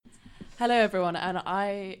Hello everyone, and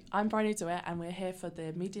I'm Bryony DeWitt, and we're here for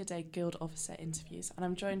the Media Day Guild Officer interviews, and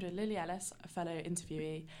I'm joined with Lily Ellis, a fellow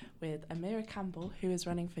interviewee, with Amira Campbell, who is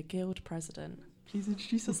running for Guild President. Please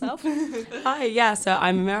introduce yourself. Hi, so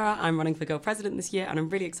I'm Amira, I'm running for Guild President this year, and I'm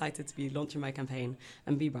really excited to be launching my campaign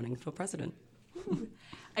and be running for President.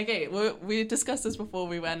 Okay, we discussed this before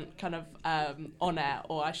we went kind of on air,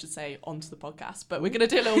 or I should say onto the podcast, but we're going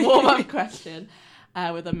to do a little warm-up question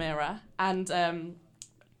with Amira, and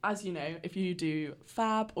as you know, if you do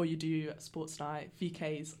Fab or you do Sports Night,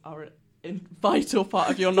 VKs are a vital part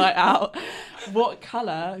of your night out. What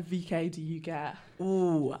colour VK do you get?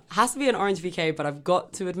 Ooh, has to be an orange VK, but I've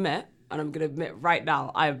got to admit, and I'm going to admit right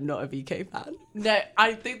now, I am not a VK fan. No,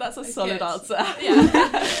 I think that's a solid answer. Yeah.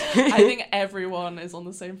 I think everyone is on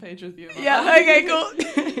the same page with you. Yeah, That. okay,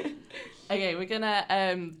 cool. Okay, we're going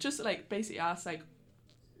to just like basically ask like,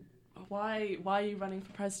 why are you running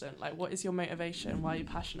for president? Like, what is your motivation? Why are you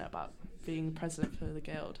passionate about being president for the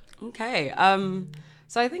Guild? Okay,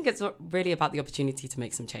 so I think it's really about the opportunity to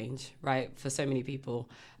make some change, right? For so many people,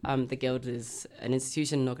 the Guild is an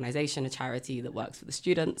institution, an organisation, a charity that works for the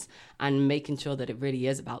students, and making sure that it really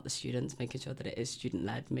is about the students, making sure that it is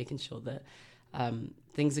student-led, making sure that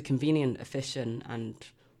things are convenient, efficient, and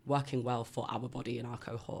working well for our body and our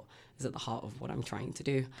cohort is at the heart of what I'm trying to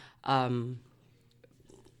do.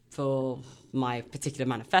 For my particular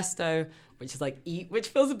manifesto, which is like eat, which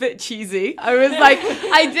feels a bit cheesy. I was like,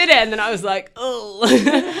 I did it, and then I was like, oh,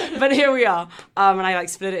 but here we are. And I like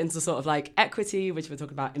split it into sort of like equity, which we're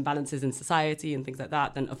talking about imbalances in society and things like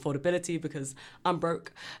that. Then affordability, because I'm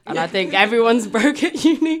broke, and I think everyone's broke at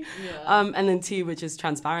uni. Yeah. And then T, which is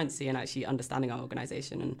transparency and actually understanding our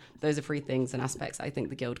organisation. And those are three things and aspects I think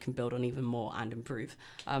the Guild can build on even more and improve.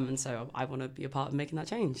 And so I want to be a part of making that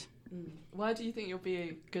change. Why do you think you'll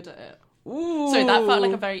be good at it? Ooh. So that felt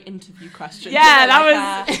like a very interview question. Yeah,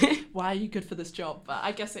 that was... why are you good for this job? But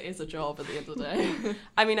I guess it is a job at the end of the day.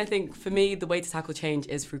 I mean, I think for me, the way to tackle change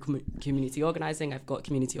is through community organising. I've got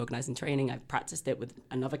community organising training. I've practiced it with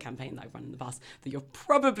another campaign that I've run in the past that you're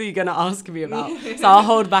probably going to ask me about. So I'll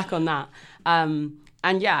hold back on that. And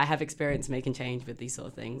yeah, I have experience making change with these sort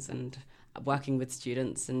of things and working with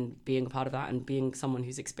students and being a part of that and being someone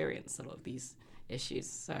who's experienced a lot of these issues.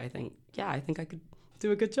 So I think I could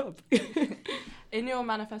do a good job. In your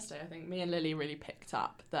manifesto, I think me and Lily really picked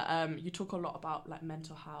up that you talk a lot about like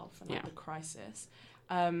mental health and like the crisis.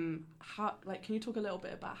 How can you talk a little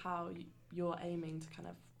bit about how you're aiming to kind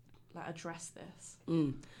of like address this?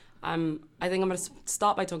 I think I'm going to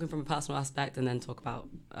start by talking from a personal aspect and then talk about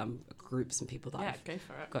groups and people that I've go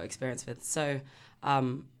for it. got experience with. So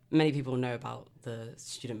many people know about the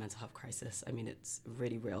student mental health crisis. I mean, it's a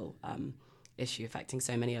really real issue affecting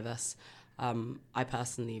so many of us. I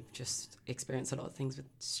personally just experience a lot of things with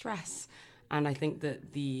stress, and I think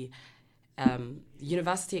that the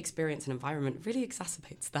university experience and environment really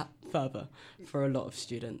exacerbates that further for a lot of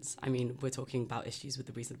students. I mean, we're talking about issues with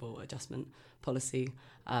the reasonable adjustment policy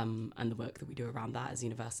and the work that we do around that as a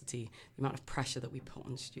university, the amount of pressure that we put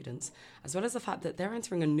on students, as well as the fact that they're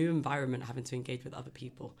entering a new environment, having to engage with other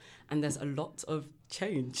people. And there's a lot of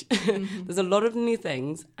change. There's a lot of new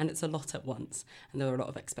things, and it's a lot at once. And there are a lot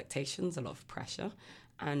of expectations, a lot of pressure.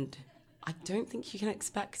 And I don't think you can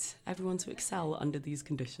expect everyone to excel under these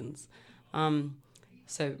conditions.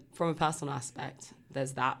 So from a personal aspect,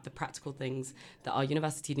 there's the practical things that our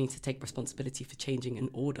university needs to take responsibility for changing in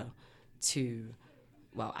order to,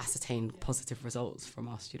 ascertain positive results from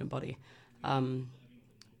our student body.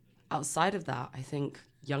 Outside of that, I think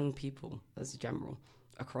young people as a general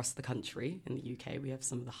across the country, in the UK, we have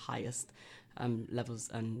some of the highest levels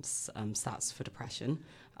and stats for depression.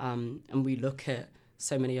 And we look at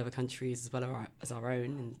so many other countries as well as our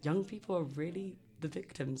own, and young people are really the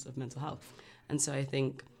victims of mental health. And so I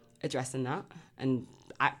think addressing that and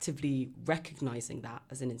actively recognising that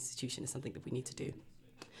as an institution is something that we need to do.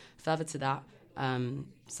 Further to that,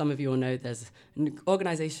 some of you will know there's an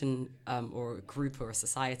organisation or a group or a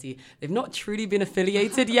society. They've not truly been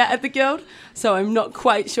affiliated yet at the Guild, so I'm not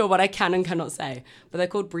quite sure what I can and cannot say. But they're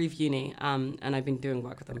called Breathe Uni, and I've been doing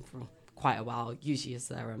work with them for quite a while, usually as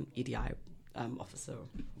their EDI officer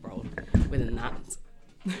role within that.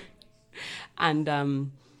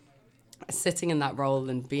 And sitting in that role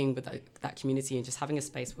and being with that community and just having a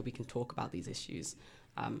space where we can talk about these issues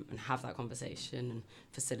and have that conversation and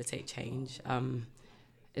facilitate change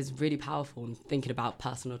is really powerful, and thinking about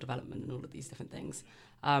personal development and all of these different things.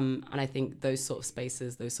 And I think those sort of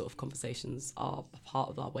spaces, those sort of conversations are a part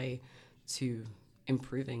of our way to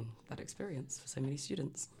improving that experience for so many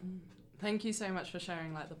students. Thank you so much for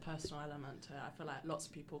sharing like the personal element to it. I feel like lots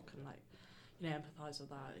of people can empathise with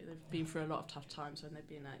that. They've been through a lot of tough times when they've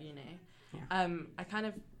been at uni. Yeah. I kind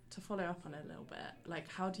of, to follow up on it a little bit, like,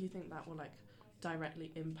 how do you think that will, like,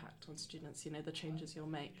 directly impact on students, the changes you'll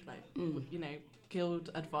make? Like, Guild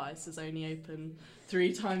Advice is only open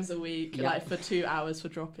 3 times a week, like, for 2 hours for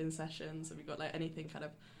drop-in sessions. Have you got, like, anything kind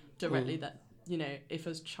of directly that, if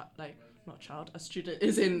a student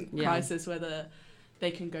is in crisis, whether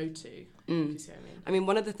they can go to? You see what I mean? I mean,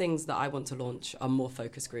 one of the things that I want to launch are more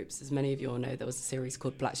focus groups. As many of you all know, there was a series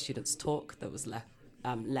called Black Students Talk that was led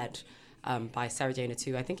by Sarah Jane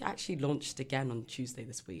Atu. I think it actually launched again on Tuesday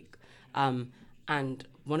this week. And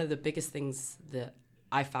one of the biggest things that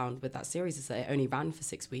I found with that series is that it only ran for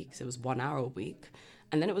 6 weeks. It was 1 hour a week,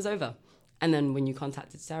 and then it was over. And then when you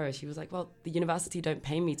contacted Sarah, she was like, well, the university don't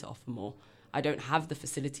pay me to offer more. I don't have the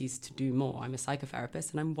facilities to do more. I'm a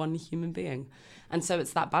psychotherapist and I'm one human being. And so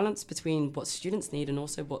it's that balance between what students need and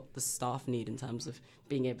also what the staff need in terms of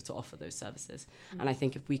being able to offer those services. And I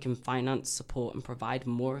think if we can finance, support and provide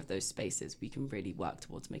more of those spaces, we can really work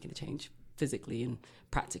towards making the change physically and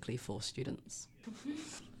practically for students.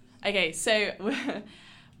 Okay, so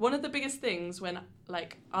one of the biggest things when,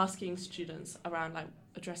 like, asking students around, like,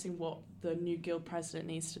 addressing what the new guild president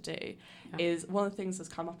needs to do is, one of the things that's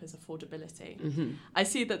come up is affordability. I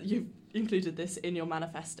see that you've included this in your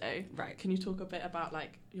manifesto. Right. Can you talk a bit about,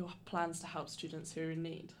 like, your plans to help students who are in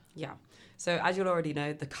need? Yeah. So as you'll already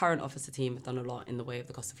know, the current officer team have done a lot in the way of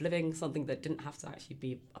the cost of living, something that didn't have to actually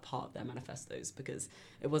be a part of their manifestos because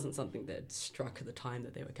it wasn't something that had struck at the time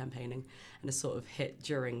that they were campaigning and it sort of hit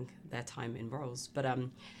during their time in roles. But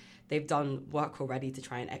they've done work already to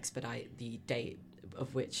try and expedite the date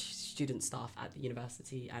of which student staff at the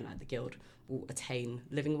university and at the guild will attain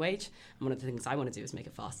living wage. And one of the things I want to do is make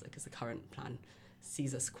it faster because the current plan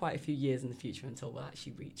sees us quite a few years in the future until we'll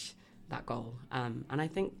actually reach that goal. And I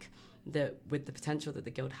think that with the potential that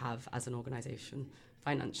the guild have as an organisation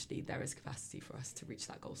financially, there is capacity for us to reach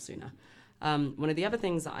that goal sooner. One of the other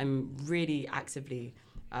things that I'm really actively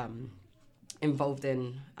involved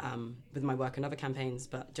in with my work and other campaigns,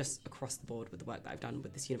 but just across the board with the work that I've done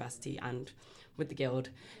with this university and with the guild,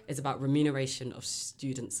 is about remuneration of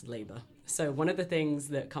students' labour. So one of the things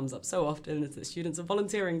that comes up so often is that students are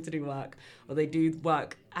volunteering to do work, or they do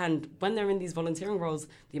work, and when they're in these volunteering roles,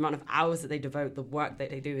 the amount of hours that they devote, the work that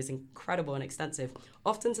they do is incredible and extensive,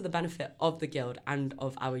 often to the benefit of the guild and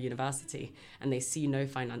of our university, and they see no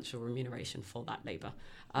financial remuneration for that labour.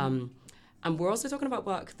 And we're also talking about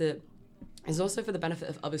work that is also for the benefit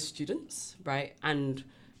of other students, right? And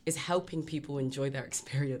is helping people enjoy their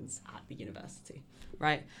experience at the university,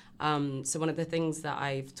 right? So one of the things that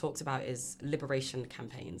I've talked about is liberation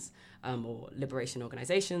campaigns or liberation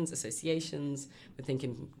organizations, associations. We're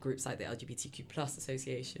thinking groups like the LGBTQ plus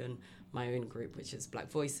association, my own group, which is Black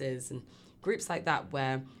Voices, and groups like that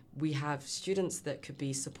where we have students that could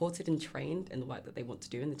be supported and trained in the work that they want to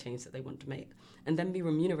do and the change that they want to make, and then be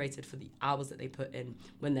remunerated for the hours that they put in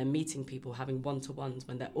when they're meeting people, having one-to-ones,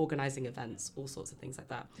 when they're organising events, all sorts of things like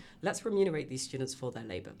that. Let's remunerate these students for their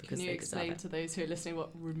labour because they deserve it. Can you explain to those who are listening what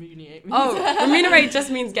remunerate means? Oh, remunerate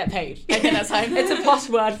just means get paid. Okay, that's fine. It's a posh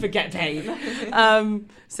word for get paid.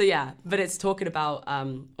 So yeah, but it's talking about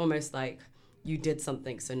almost like you did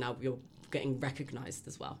something, so now you're getting recognised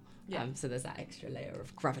as well. Yeah. So there's that extra layer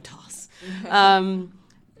of gravitas.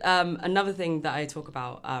 Another thing that I talk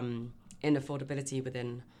about in affordability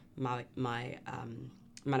within my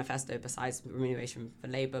manifesto, besides remuneration for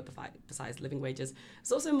labour, besides living wages,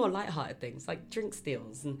 it's also more lighthearted things like drink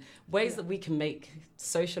deals and ways that we can make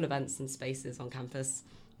social events and spaces on campus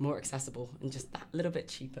more accessible and just that little bit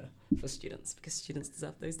cheaper for students because students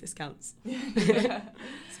deserve those discounts.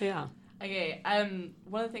 So yeah. Okay,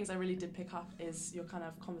 one of the things I really did pick up is your kind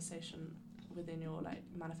of conversation within your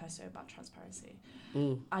manifesto about transparency.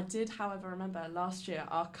 I did, however, remember last year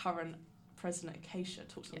our current President Acacia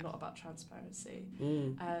talked a lot about transparency.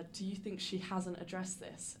 Do you think she hasn't addressed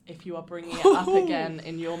this if you are bringing it up again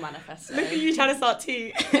in your manifesto? Look at you trying to start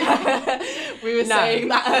tea. We were saying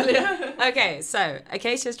that earlier. Okay, so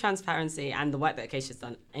Acacia's transparency and the work that Acacia's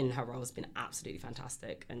done in her role has been absolutely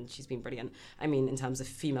fantastic, and she's been brilliant. I mean, in terms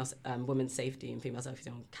of women's safety and female safety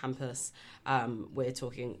on campus, we're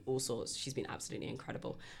talking all sorts. She's been absolutely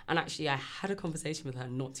incredible. And actually, I had a conversation with her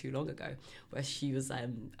not too long ago where she was,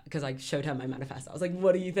 because I showed her my manifesto. I was like,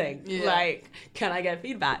 what do you think? Yeah. Like, can I get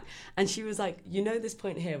feedback? And she was like, you know this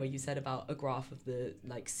point here where you said about a graph of the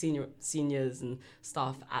seniors and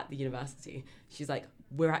staff at the university? She's like,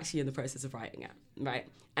 we're actually in the process of writing it, right?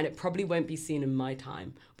 And it probably won't be seen in my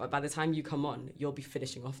time, but by the time you come on, you'll be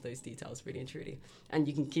finishing off those details really and truly. And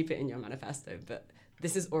you can keep it in your manifesto, but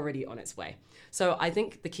this is already on its way. So I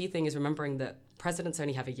think the key thing is remembering that presidents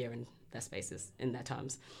only have a year their spaces in their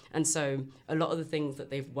terms. And so a lot of the things that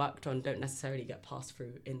they've worked on don't necessarily get passed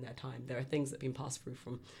through in their time. There are things that have been passed through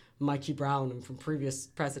from Mikey Brown and from previous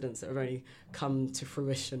presidents that have only come to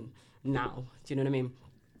fruition now. Do you know what I mean?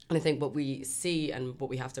 And I think what we see and what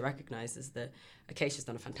we have to recognise is that Acacia's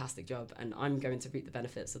done a fantastic job, and I'm going to reap the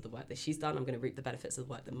benefits of the work that she's done. I'm going to reap the benefits of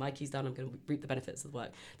the work that Mikey's done. I'm going to reap the benefits of the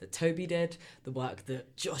work that Toby did, the work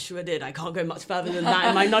that Joshua did. I can't go much further than that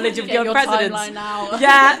in my knowledge of guild presidents. Timeline now.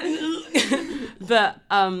 Yeah. But,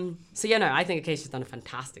 I think Acacia's done a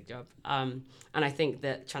fantastic job. And I think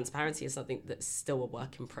that transparency is something that's still a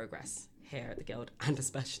work in progress here at the Guild, and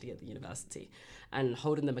especially at the university. And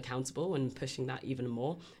holding them accountable and pushing that even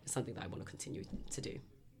more is something that I want to continue to do.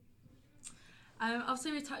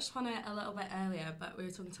 Obviously, we touched on it a little bit earlier, but we were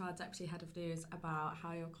talking to our Deputy Head of News about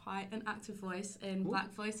how you're quite an active voice in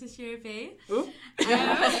Black Voices UAB.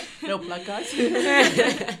 No plug, guys.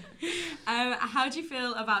 How do you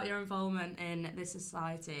feel about your involvement in this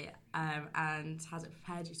society, and has it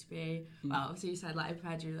prepared you to be, well, obviously you said it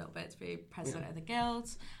prepared you a little bit to be president of the Guild.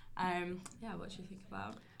 What do you think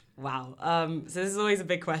about? Wow. So this is always a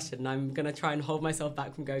big question. I'm going to try and hold myself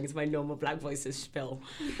back from going into my normal Black Voices spiel.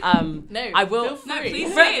 No, I will. No,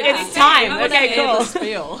 please say it. It's time. Okay, cool.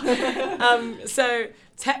 Spiel. So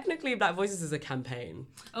technically, Black Voices is a campaign.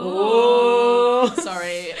 Oh,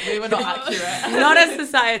 sorry, we were not accurate. Not a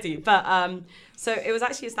society, but so it was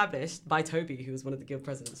actually established by Toby, who was one of the Guild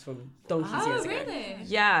presidents from donkeys years ago. Really?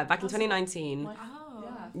 Yeah, back in 2019. Yeah.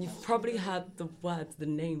 You've probably heard the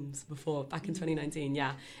names before, back in 2019,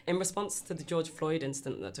 yeah. In response to the George Floyd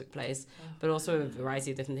incident that took place, but also a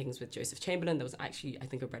variety of different things with Joseph Chamberlain. There was actually, I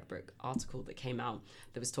think, a Red Brick article that came out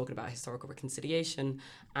that was talking about historical reconciliation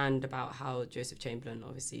and about how Joseph Chamberlain,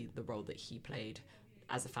 obviously, the role that he played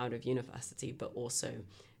as a founder of university, but also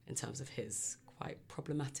in terms of his quite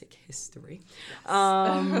problematic history.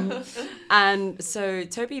 Yes. And so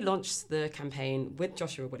Toby launched the campaign with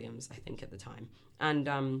Joshua Williams, I think, at the time. And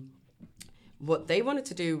what they wanted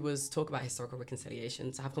to do was talk about historical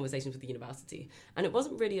reconciliation, to have conversations with the university. And it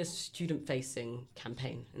wasn't really a student-facing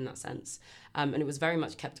campaign in that sense. And it was very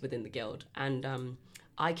much kept within the Guild. And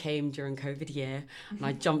I came during COVID year, and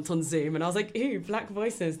I jumped on Zoom, and I was like, ooh, Black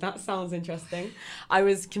Voices, that sounds interesting. I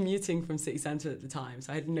was commuting from city centre at the time,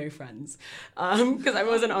 so I had no friends. Because I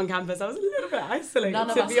wasn't on campus, I was a little bit isolated,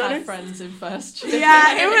 None of to us be honest. had friends in first year.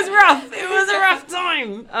 Yeah, it was rough. It was a rough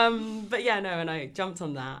time. But yeah, no, and I jumped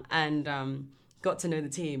on that and got to know the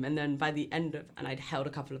team. And then by the end of, and I'd held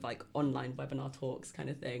a couple of online webinar talks kind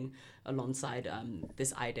of thing alongside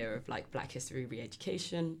this idea of Black history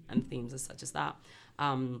re-education and themes as such as that.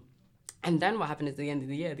 And then what happened is at the end of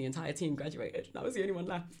the year, the entire team graduated, and I was the only one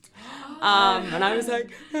left. And I was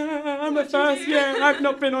like, I'm a first year, I've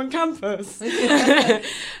not been on campus.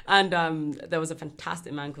 And there was a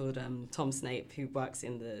fantastic man called Tom Snape, who works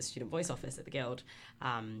in the Student Voice office at the Guild.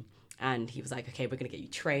 And he was like, okay, we're going to get you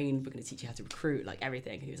trained. We're going to teach you how to recruit,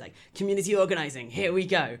 everything. And he was like, community organizing, here we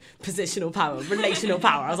go. Positional power, relational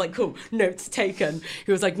power. I was like, cool, notes taken.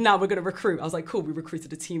 He was like, now we're going to recruit. I was like, cool. We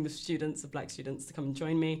recruited a team of students, of Black students, to come and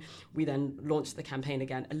join me. We then launched the campaign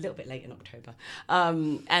again a little bit late in October.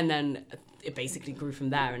 And then it basically grew from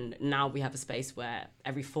there. And now we have a space where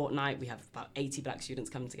every fortnight we have about 80 Black students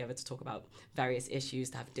coming together to talk about various issues,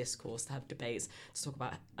 to have discourse, to have debates, to talk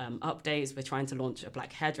about updates. We're trying to launch a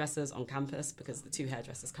Black hairdressers on campus because the two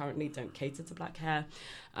hairdressers currently don't cater to Black hair.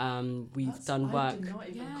 We've done work. I did not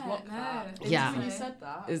even clock that. Yeah. You said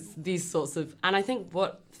that. It's these sorts of, and I think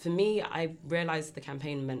what, for me, I realised the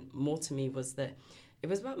campaign meant more to me was that it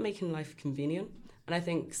was about making life convenient. And I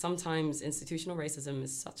think sometimes institutional racism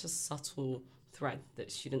is such a subtle thread that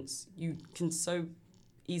students, you can so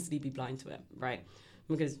easily be blind to it, right?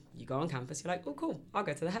 Because you go on campus, you're like, oh, cool, I'll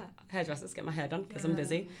go to the hairdressers, get my hair done because I'm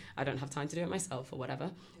busy. I don't have time to do it myself or whatever.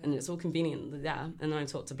 Yeah. And it's all convenient there. And then I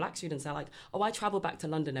talk to Black students, they're like, oh, I travel back to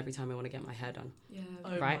London every time I want to get my hair done. Yeah.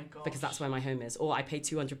 Oh right? Because that's where my home is. Or I pay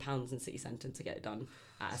 £200 in city centre to get it done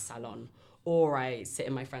at a salon. Or I sit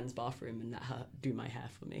in my friend's bathroom and let her do my hair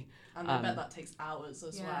for me. And I bet that takes hours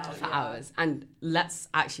as well. For hours. And let's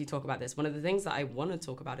actually talk about this. One of the things that I want to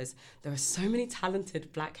talk about is there are so many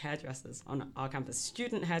talented Black hairdressers on our campus,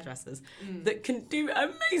 student hairdressers, that can do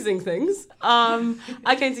amazing things.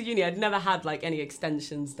 I came to uni, I'd never had any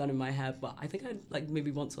extensions done in my hair, but I think I'd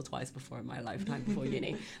maybe once or twice before in my lifetime before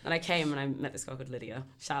uni. And I came and I met this girl called Lydia.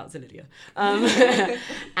 Shout out to Lydia.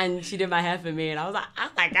 And she did my hair for me and I was like, oh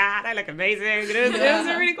my God, I look amazing. It was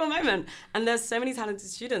a really cool moment. And there's so many talented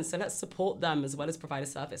students, so let's support them as well as provide a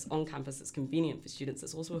service on campus that's convenient for students,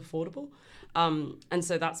 that's also affordable. And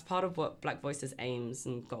so that's part of what Black Voices' aims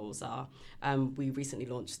and goals are. We recently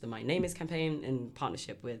launched the My Name Is campaign in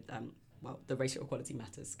partnership with the Racial Equality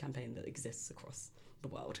Matters campaign that exists across the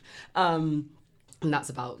world. And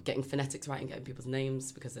that's about getting phonetics right and getting people's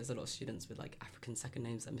names, because there's a lot of students with like African second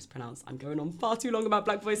names that mispronounce. I'm going on far too long about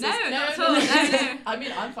Black Voices. No, not at all. No. I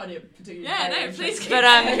mean, I'm finding it particularly. Yeah, no, please keep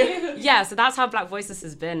But yeah, so that's how Black Voices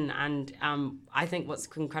has been. And I think what's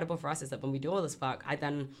incredible for us is that when we do all this work,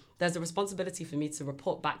 there's a responsibility for me to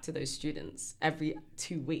report back to those students every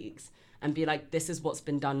 2 weeks and be like, this is what's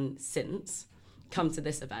been done since. Come to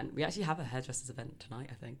this event. We actually have a hairdressers event tonight,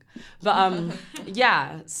 I think. But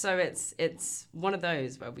yeah, so it's one of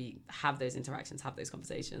those where we have those interactions, have those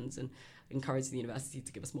conversations, and encourage the university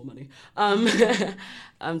to give us more money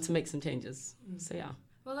to make some changes. So yeah.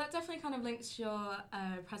 Well, that definitely kind of links to your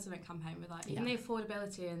president campaign with like even the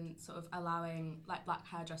affordability and sort of allowing like black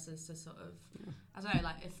hairdressers to sort of, I don't know,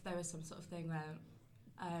 like if there was some sort of thing where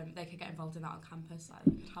they could get involved in that on campus, like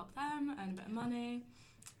it could help them earn a bit of money.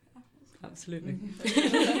 Absolutely.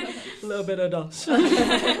 A little bit of dosh.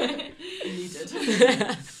 Needed.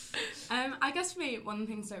 I guess for me, one of the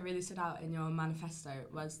things that really stood out in your manifesto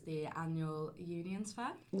was the annual Unions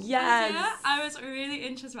Fair. Yes. Yeah, I was really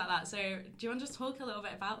interested about that. So do you want to just talk a little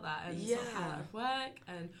bit about that and sort of how that would work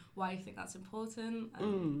and why you think that's important?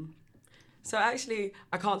 So actually,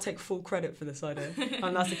 I can't take full credit for this idea.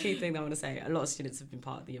 And that's the key thing that I want to say. A lot of students have been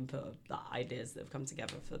part of the input of the ideas that have come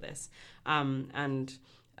together for this.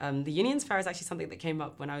 The Unions Fair is actually something that came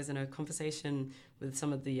up when I was in a conversation with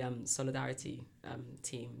some of the Solidarity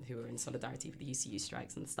team who were in solidarity with the UCU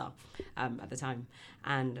strikes and stuff at the time.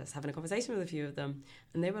 And I was having a conversation with a few of them,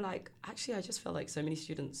 and they were like, actually, I just feel like so many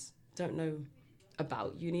students don't know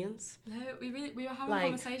about unions. No, we were having a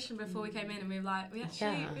conversation before we came in, and we were like, we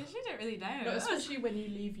actually don't really know. No, especially when you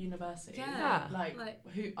leave university. Yeah. Like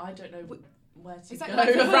who, I don't know where to exactly, go.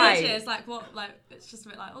 like for Right. years, like what, like it's just a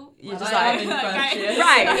bit like, oh, You're just like, okay.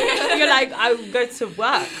 right. You're like, I will go to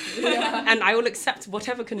work and I will accept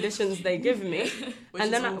whatever conditions they give me. Which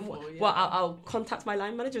and is then awful, I'll contact my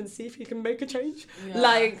line manager and see if he can make a change. Yeah.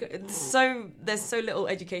 Like, there's so little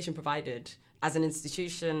education provided as an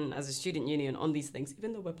institution, as a student union on these things,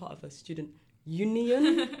 even though we're part of a student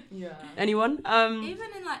union. Yeah. Anyone? Even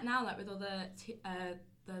in like now, like with all the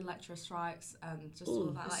lecturer strikes and just all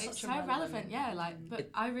of that, like it's so relevant, but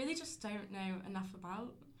I really just don't know enough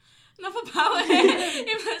about it,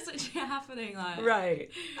 even though it's actually happening, like. Right.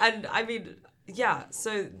 And I mean, yeah,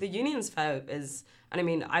 so the Unions Fair is, and I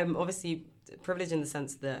mean, I'm obviously privileged in the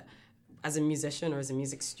sense that as a musician or as a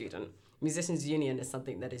music student, Musicians Union is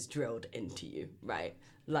something that is drilled into you, right?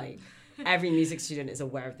 Like, every music student is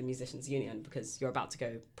aware of the Musicians Union because you're about to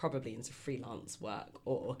go probably into freelance work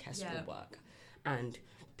or orchestral work. And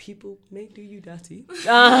people may do you dirty.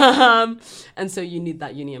 And so you need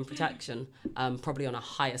that union protection, probably on a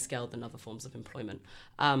higher scale than other forms of employment.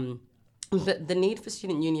 But the need for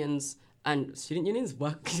student unions and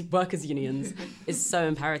workers' unions is so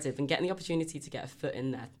imperative, and getting the opportunity to get a foot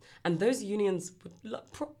in there. And those unions would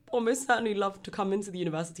almost certainly love to come into the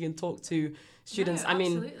university and talk to students. No, I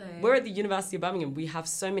mean, absolutely. we're at the University of Birmingham. We have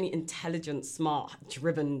so many intelligent, smart,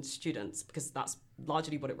 driven students because that's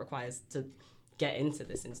largely what it requires to get into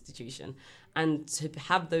this institution. And to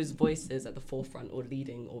have those voices at the forefront or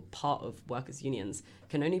leading or part of workers' unions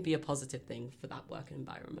can only be a positive thing for that work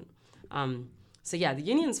environment. So yeah, the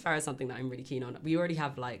Unions Fair is something that I'm really keen on. We already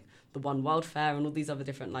have like the One World Fair and all these other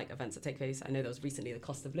different like events that take place. I know there was recently the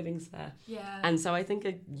Cost of Living Fair. Yeah. And so I think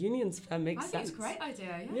a Unions Fair makes sense. I think it's a great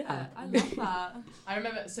idea, Yeah. I love that. I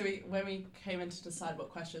remember, when we came in to decide what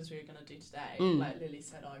questions we were going to do today, like Lily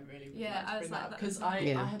said, I really would like to bring that up because I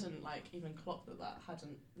hadn't like even clocked that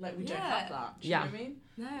hadn't, like we don't have that. Do you know what I mean?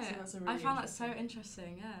 No, so that's a really I found that so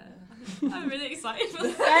interesting, I'm really excited for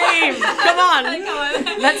that. Same! Come on!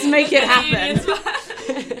 Let's make it happen.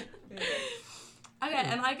 Okay,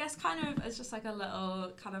 and I guess kind of it's just like a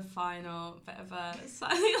little kind of final bit of a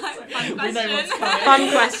slightly like fun question. We know what's coming.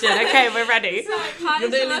 Fun question. Okay, we're ready. So kind You're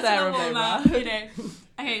of nearly there, a warm up, Amira. you know.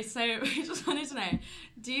 Okay, so we just wanted to know,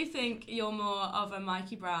 do you think you're more of a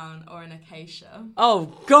Mikey Brown or an Acacia?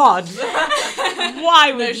 Oh, God.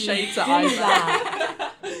 Why would No you shade do to either.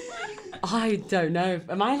 that? I don't know.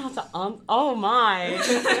 Am I allowed to answer? Oh, my.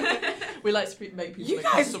 We like to make people You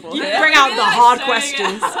guys, comfortable. you here. bring out the hard sewing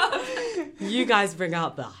questions. it You guys bring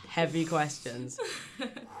out the heavy questions.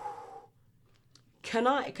 Can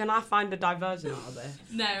I find a diversion out of this?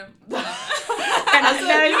 No. Can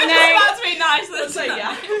I, You were just about to be nice. Let's So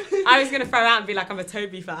yeah. I was going to throw out and be like, I'm a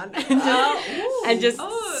Toby fan. And just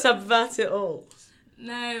subvert it all.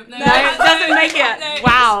 No, No, it doesn't make it. No,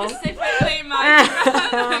 Wow. Specifically Mikey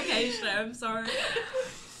Brown or Acacia, I'm sorry.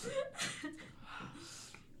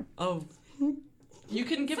 Oh, You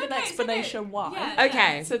can give an okay, explanation why. Yeah,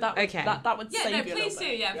 Okay. So that would Yeah, save no, you a little please do.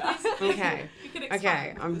 bit. Yeah, please do. Okay. You can Okay,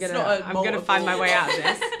 expand. I'm It's not a gonna find my multiple- way out of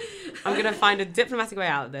this. I'm gonna find a diplomatic way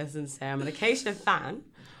out of this and say I'm an Acacia fan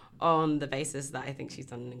on the basis that I think she's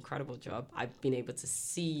done an incredible job. I've been able to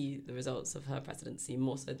see the results of her presidency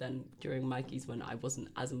more so than during Mikey's when I wasn't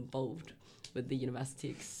as involved with the university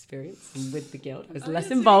experience and with the guild. I was less you're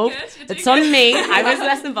doing involved. good, you're It's doing on good. me. I was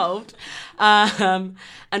less involved.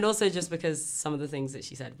 And also just because some of the things that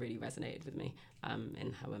she said really resonated with me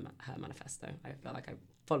in her manifesto. I feel like I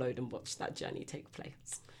followed and watched that journey take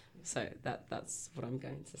place. So that's what I'm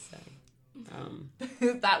going to say.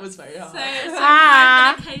 That was very hard. So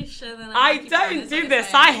Ah. more Acacia than I Mikey Brown don't is do what you're this.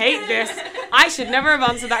 saying. I hate this. I should never have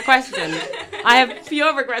answered that question. I have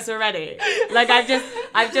pure regrets already. Like I've just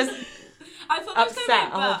I thought there was gonna upset be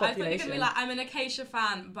a whole I thought you were gonna be population. like, I'm an Acacia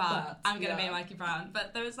fan, but I'm gonna yeah. be Mikey Brown.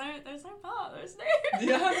 But there was no part. There was no.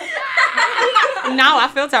 Yeah. now I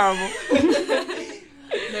feel terrible.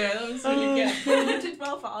 No, that was really good. You did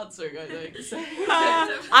well for answering, I think. So.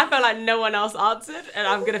 I felt like no one else answered, and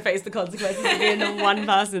I'm gonna face the consequences of being the one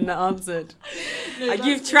person that answered. No, Like, that's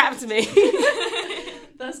you've good. trapped me.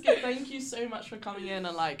 That's good. Thank you so much for coming in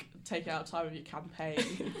and like taking out time of your campaign.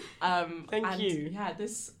 Thank and you. Yeah,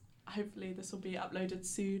 hopefully this will be uploaded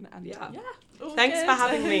soon. And Yeah. all Thanks good. for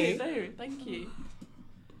having me. No, thank you.